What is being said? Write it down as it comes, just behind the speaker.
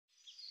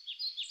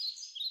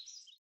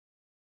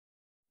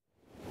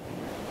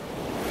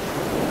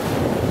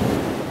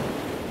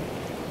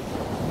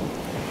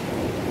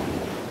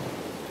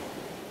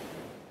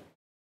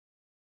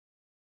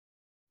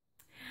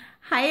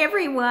Hi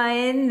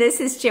everyone, this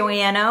is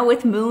Joanna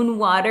with Moon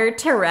Water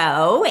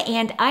Tarot,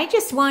 and I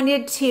just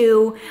wanted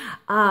to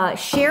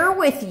share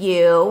with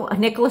you,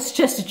 Nicholas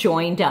just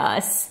joined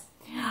us,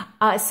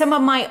 some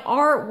of my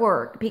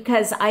artwork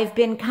because I've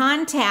been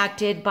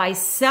contacted by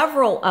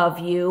several of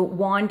you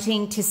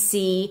wanting to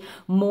see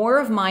more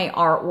of my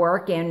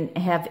artwork and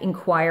have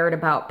inquired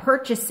about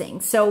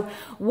purchasing. So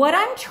what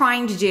I'm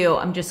trying to do,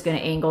 I'm just going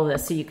to angle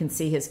this so you can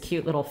see his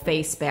cute little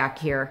face back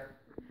here.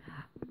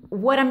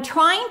 What I'm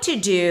trying to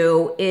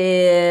do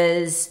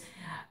is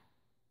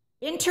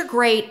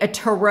integrate a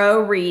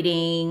tarot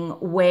reading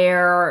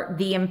where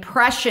the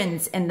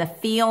impressions and the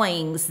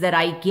feelings that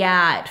I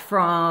get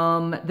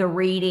from the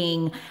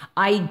reading,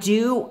 I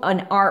do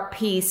an art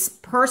piece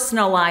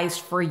personalized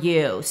for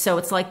you. So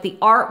it's like the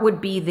art would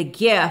be the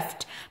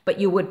gift, but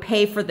you would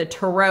pay for the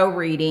tarot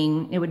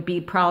reading. It would be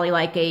probably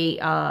like a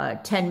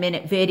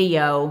 10-minute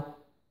video,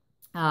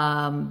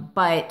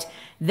 but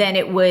then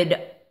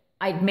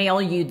I'd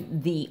mail you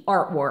the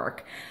artwork.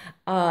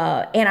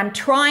 And I'm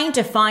trying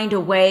to find a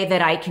way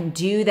that I can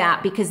do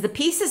that because the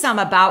pieces I'm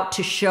about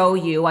to show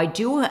you, I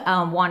do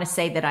want to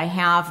say that I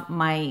have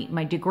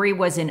my degree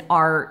was in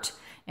art,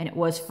 and it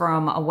was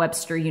from a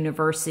Webster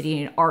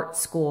University and art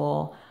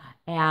school.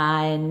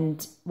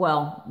 And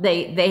well,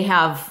 they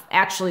have,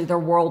 actually they're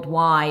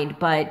worldwide,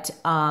 but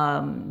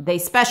they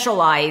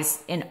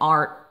specialize in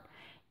art.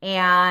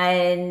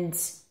 And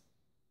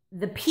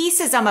the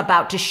pieces I'm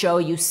about to show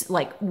you,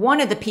 like one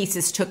of the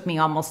pieces took me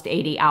almost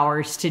 80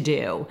 hours to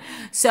do.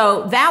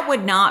 So that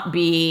would not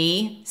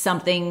be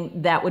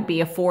something that would be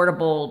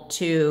affordable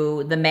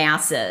to the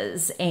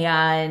masses.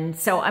 And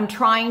so I'm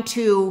trying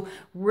to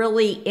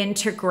really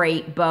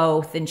integrate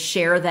both and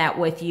share that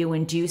with you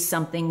and do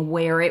something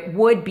where it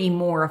would be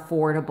more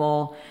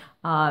affordable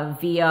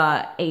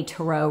via a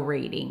tarot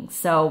reading.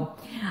 So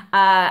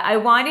I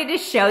wanted to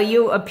show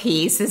you a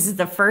piece. This is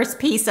the first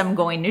piece I'm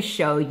going to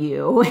show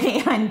you.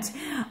 And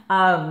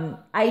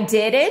I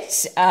did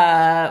it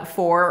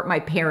for my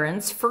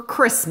parents for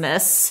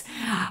Christmas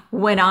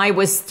when I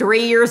was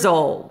 3 years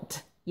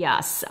old.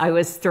 Yes, I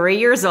was 3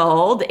 years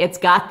old. It's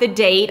got the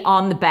date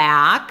on the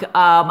back.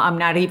 I'm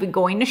not even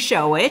going to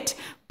show it,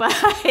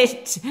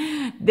 but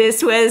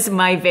this was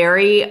my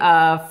very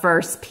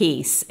first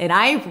piece. And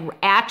I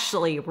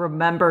actually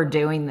remember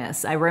doing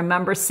this. I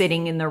remember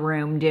sitting in the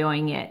room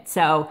doing it.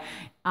 So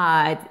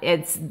I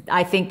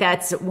think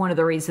that's one of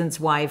the reasons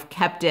why I've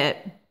kept it,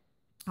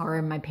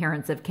 or my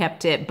parents have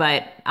kept it,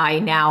 but I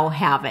now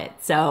have it.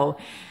 So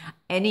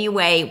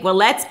anyway, well,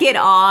 let's get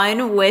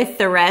on with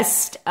the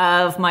rest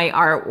of my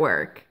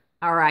artwork.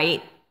 All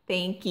right.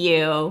 Thank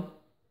you.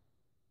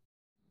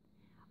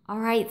 All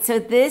right, so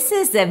this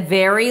is a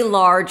very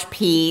large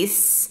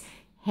piece,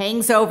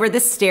 hangs over the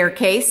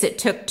staircase. It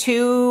took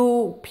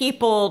 2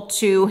 people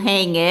to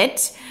hang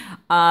it,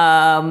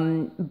 I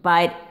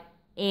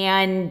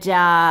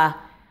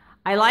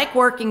like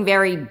working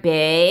very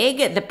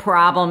big. The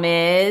problem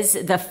is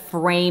the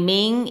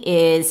framing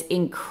is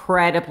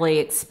incredibly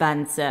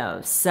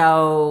expensive.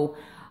 So,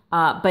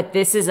 but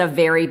this is a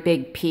very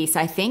big piece.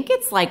 I think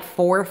it's like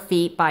 4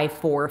 feet by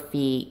 4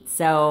 feet.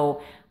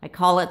 So I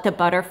call it the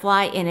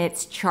butterfly, and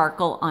it's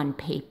charcoal on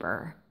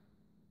paper.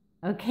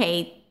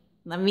 Okay,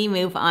 let me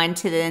move on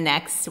to the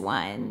next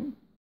one.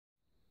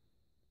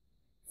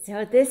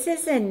 So this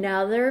is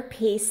another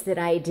piece that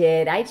I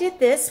did. I did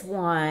this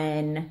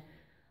one,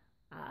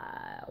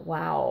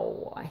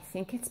 wow, I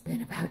think it's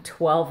been about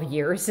 12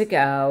 years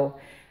ago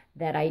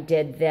that I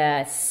did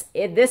this.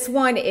 This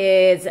one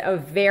is a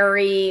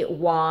very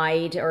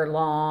wide or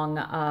long,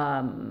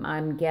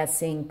 I'm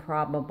guessing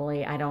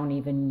probably, I don't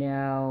even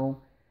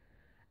know.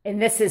 And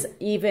this is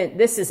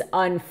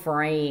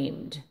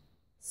unframed.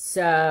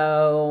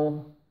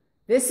 So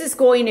this is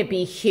going to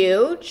be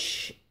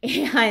huge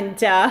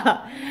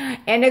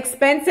and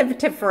expensive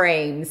to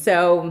frame.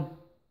 So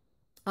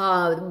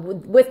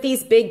with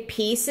these big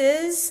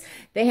pieces,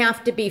 they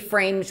have to be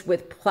framed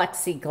with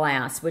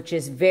plexiglass, which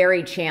is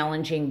very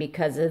challenging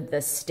because of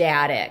the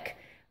static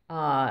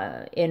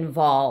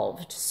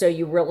involved. So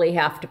you really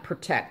have to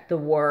protect the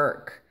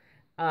work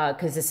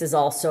because this is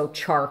also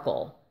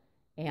charcoal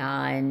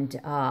and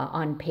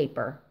on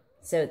paper.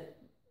 So,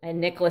 and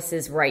Nicholas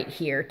is right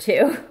here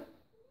too.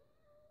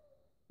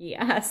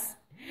 Yes.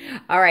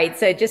 All right,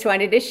 so I just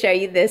wanted to show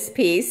you this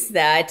piece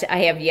that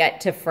I have yet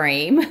to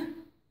frame.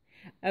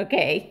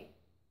 Okay.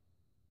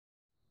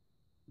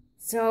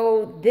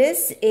 So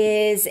this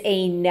is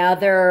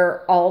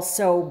another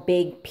also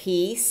big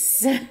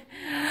piece.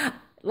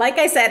 Like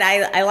I said,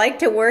 I like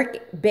to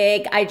work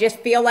big. I just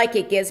feel like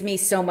it gives me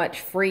so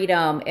much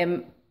freedom.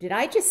 And did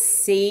I just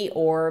see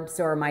orbs,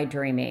 or am I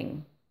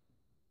dreaming?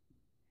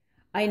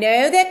 I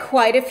know that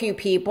quite a few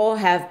people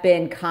have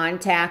been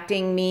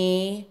contacting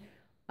me.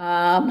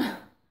 I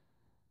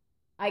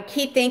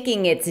keep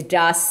thinking it's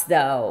dust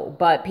though,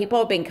 but people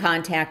have been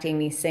contacting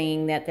me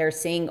saying that they're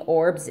seeing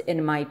orbs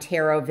in my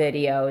tarot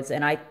videos.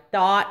 And I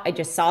thought I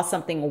just saw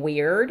something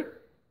weird,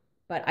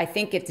 but I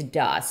think it's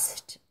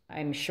dust,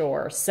 I'm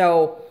sure.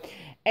 So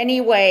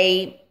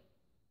anyway,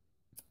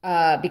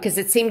 because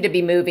it seemed to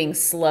be moving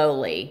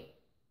slowly.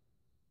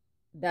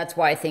 That's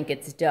why I think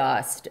it's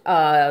dust.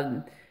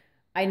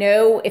 I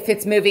know if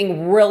it's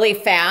moving really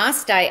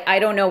fast, I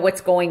don't know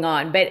what's going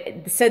on.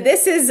 But so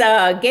this is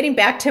getting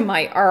back to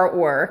my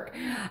artwork.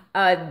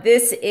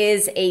 This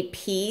is a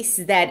piece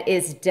that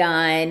is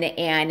done,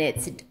 and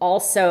it's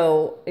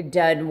also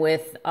done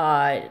with,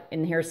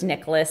 and here's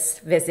Nicholas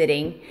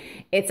visiting.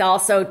 It's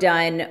also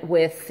done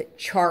with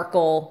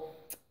charcoal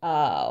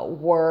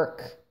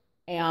work.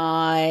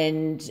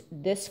 And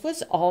this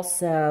was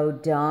also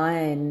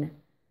done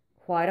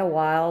quite a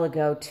while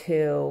ago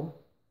too.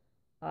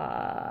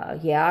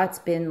 Yeah, it's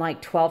been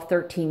like 12,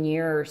 13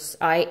 years.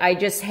 I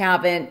just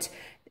haven't,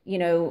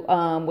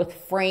 with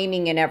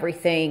framing and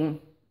everything,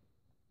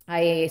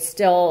 I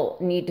still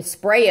need to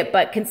spray it.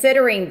 But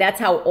considering that's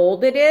how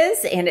old it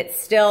is, and it's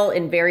still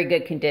in very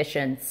good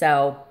condition.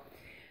 So,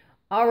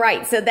 all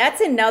right. So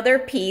that's another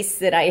piece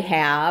that I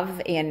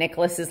have. And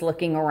Nicholas is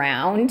looking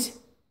around.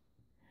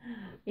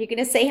 You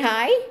gonna say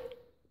hi,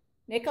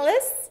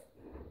 Nicholas?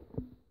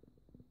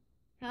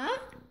 Huh?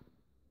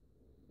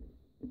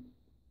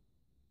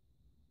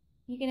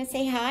 You gonna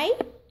say hi?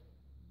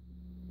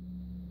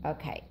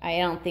 Okay, I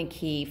don't think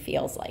he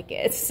feels like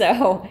it.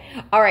 So,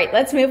 all right,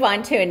 let's move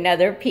on to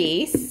another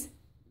piece.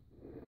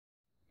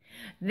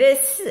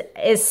 This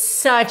is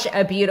such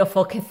a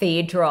beautiful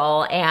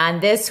cathedral,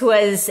 and this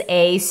was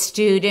a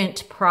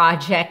student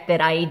project that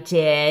I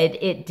did.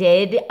 It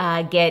did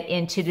get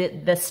into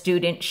the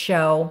student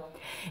show.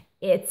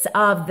 It's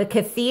of the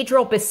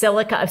Cathedral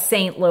Basilica of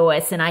St.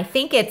 Louis, and I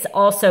think it's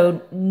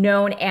also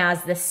known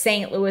as the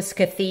St. Louis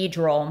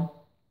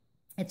Cathedral.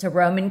 It's a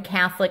Roman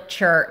Catholic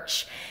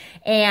church,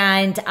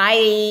 and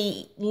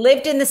I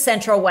lived in the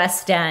Central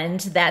West End.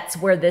 That's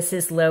where this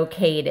is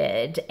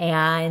located,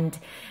 and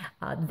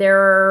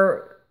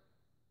there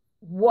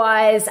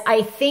was,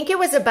 I think it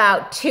was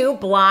about 2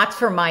 blocks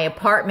from my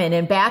apartment.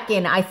 And back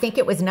in, I think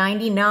it was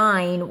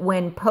 99,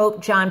 when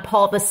Pope John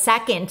Paul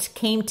II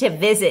came to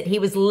visit, he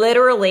was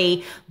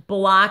literally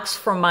blocks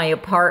from my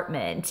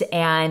apartment.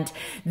 And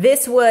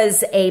this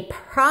was a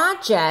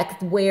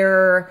project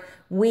where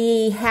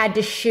we had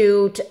to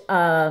shoot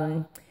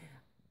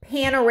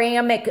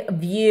panoramic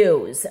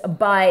views,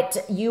 but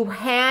you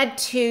had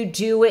to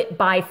do it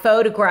by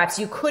photographs.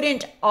 You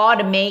couldn't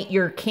automate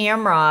your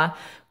camera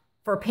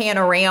for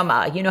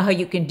panorama. You know how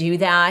you can do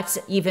that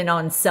even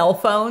on cell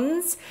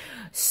phones?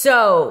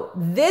 So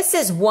this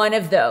is one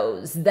of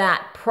those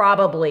that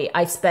probably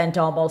I spent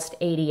almost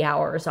 80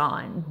 hours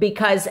on,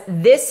 because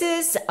this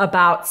is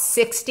about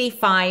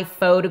 65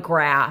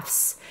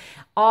 photographs,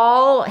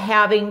 all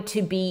having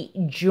to be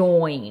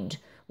joined,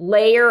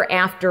 layer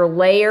after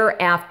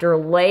layer after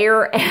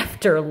layer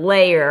after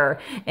layer.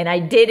 And I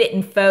did it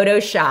in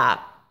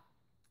Photoshop.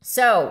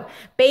 So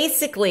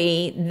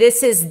basically,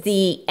 this is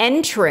the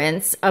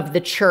entrance of the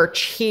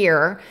church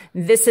here.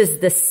 This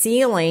is the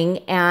ceiling,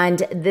 and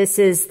this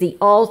is the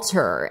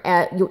altar.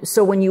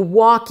 So when you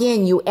walk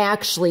in, you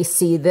actually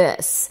see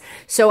this.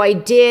 So I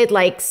did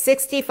like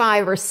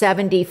 65 or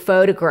 70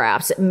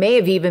 photographs. It may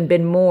have even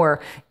been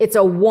more. It's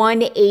a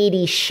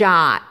 180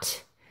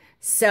 shot.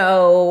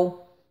 So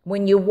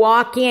when you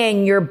walk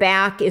in, your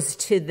back is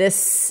to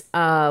this,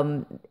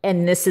 and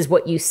this is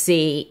what you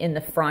see in the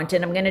front.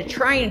 And I'm going to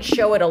try and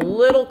show it a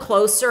little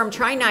closer. I'm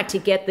trying not to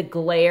get the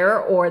glare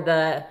or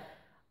the,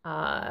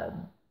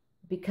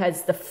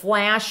 because the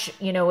flash,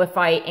 if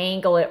I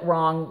angle it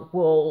wrong,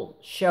 will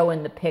show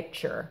in the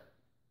picture.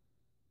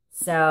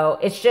 So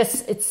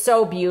it's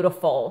so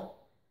beautiful.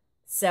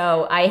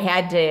 So I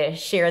had to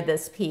share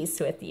this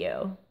piece with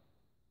you.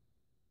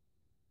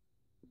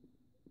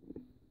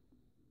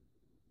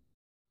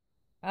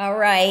 All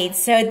right,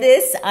 so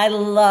I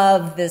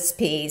love this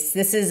piece.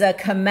 This is a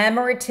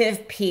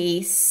commemorative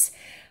piece,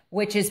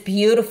 which is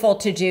beautiful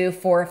to do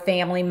for a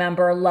family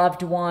member, a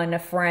loved one, a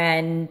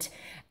friend.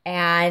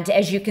 And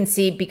as you can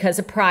see, because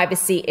of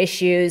privacy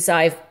issues,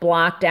 I've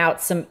blocked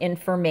out some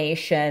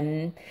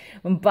information.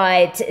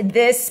 But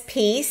this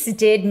piece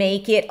did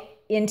make it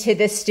into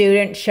the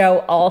student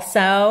show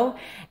also.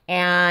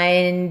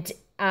 And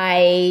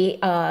I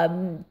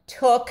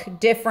took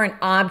different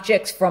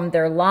objects from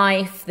their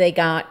life. They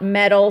got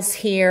medals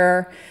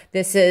here.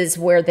 This is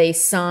where they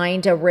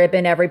signed a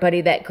ribbon, everybody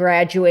that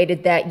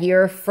graduated that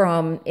year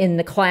in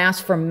the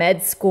class from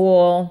med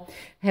school.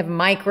 Have a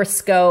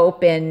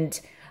microscope and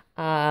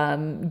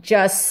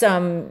just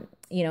some,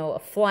 a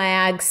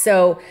flag.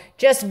 So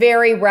just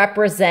very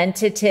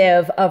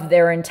representative of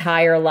their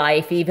entire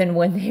life, even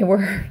when they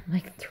were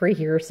like 3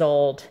 years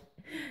old.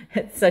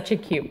 It's such a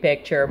cute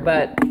picture,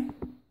 but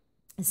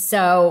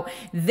so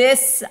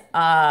this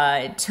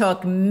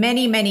took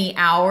many, many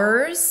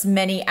hours,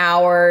 many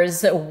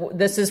hours.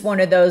 This is one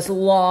of those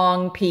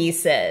long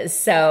pieces.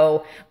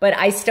 So, but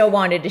I still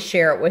wanted to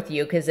share it with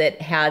you because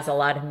it has a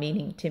lot of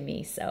meaning to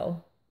me.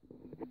 So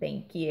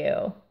thank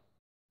you.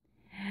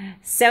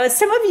 So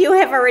some of you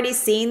have already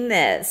seen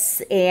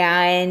this,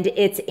 and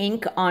it's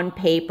ink on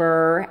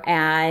paper,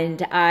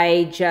 and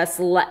I just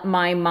let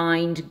my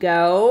mind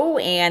go,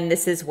 and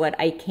this is what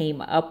I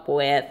came up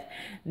with.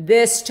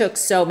 This took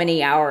so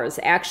many hours.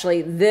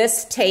 Actually,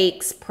 this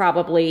takes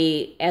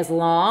probably as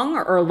long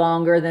or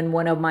longer than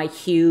one of my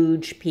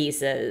huge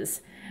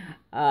pieces.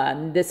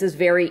 This is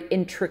very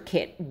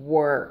intricate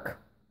work.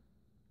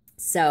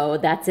 So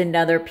that's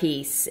another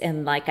piece.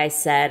 And like I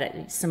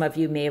said, some of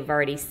you may have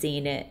already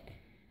seen it.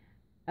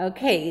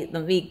 Okay,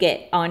 let me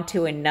get on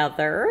to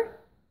another.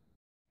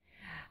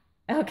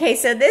 Okay,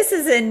 so this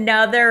is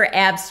another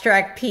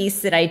abstract piece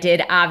that I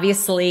did,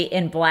 obviously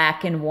in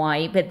black and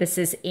white, but this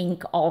is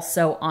ink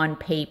also on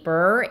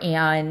paper,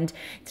 and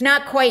it's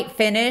not quite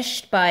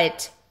finished,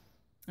 but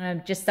I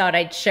just thought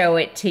I'd show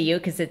it to you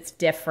because it's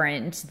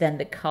different than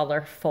the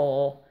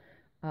colorful,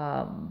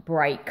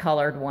 bright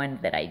colored one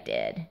that I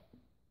did.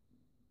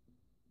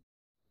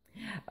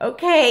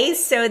 Okay,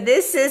 so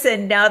this is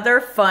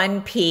another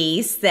fun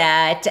piece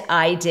that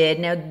I did.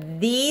 Now,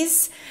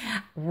 these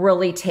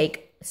really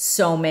take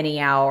so many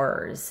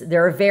hours.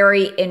 They're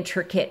very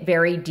intricate,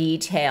 very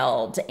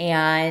detailed.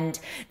 And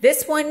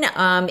this one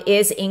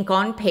is ink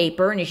on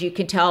paper. And as you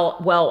can tell,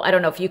 well, I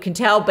don't know if you can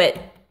tell, but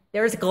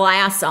there's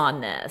glass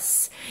on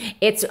this.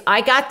 I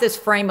got this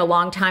frame a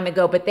long time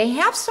ago, but they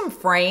have some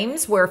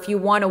frames where if you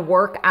want to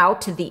work out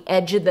to the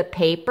edge of the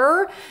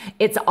paper,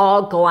 it's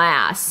all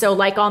glass. So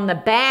like on the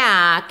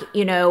back,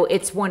 you know,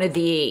 it's one of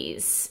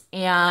these,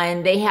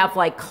 and they have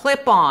like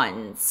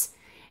clip-ons.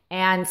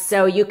 And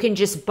so you can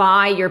just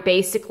you're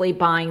basically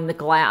buying the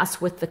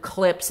glass with the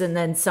clips and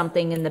then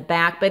something in the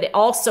back, but it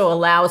also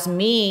allows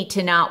me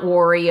to not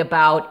worry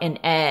about an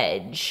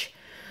edge.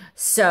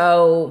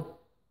 So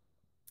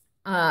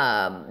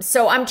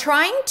I'm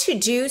trying to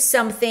do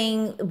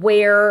something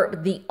where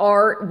the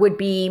art would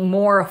be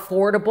more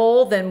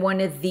affordable than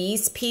one of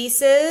these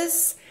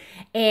pieces,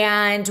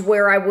 and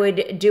where I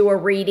would do a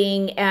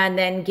reading and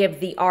then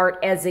give the art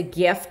as a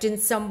gift in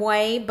some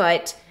way.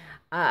 But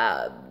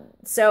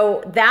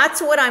so that's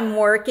what I'm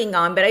working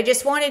on. But I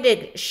just wanted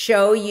to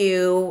show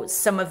you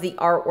some of the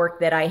artwork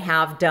that I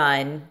have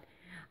done.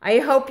 I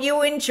hope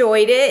you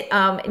enjoyed it.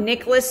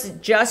 Nicholas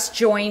just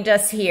joined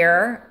us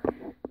here.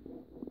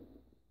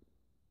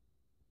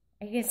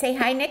 Are you going to say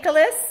hi,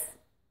 Nicholas?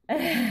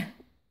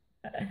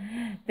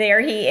 There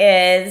he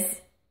is.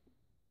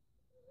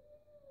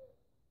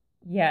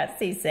 Yes,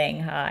 he's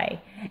saying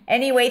hi.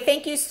 Anyway,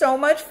 thank you so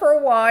much for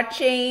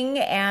watching,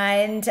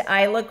 and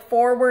I look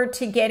forward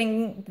to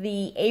getting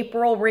the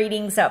April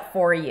readings up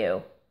for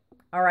you.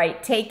 All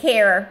right, take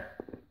care.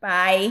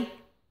 Bye.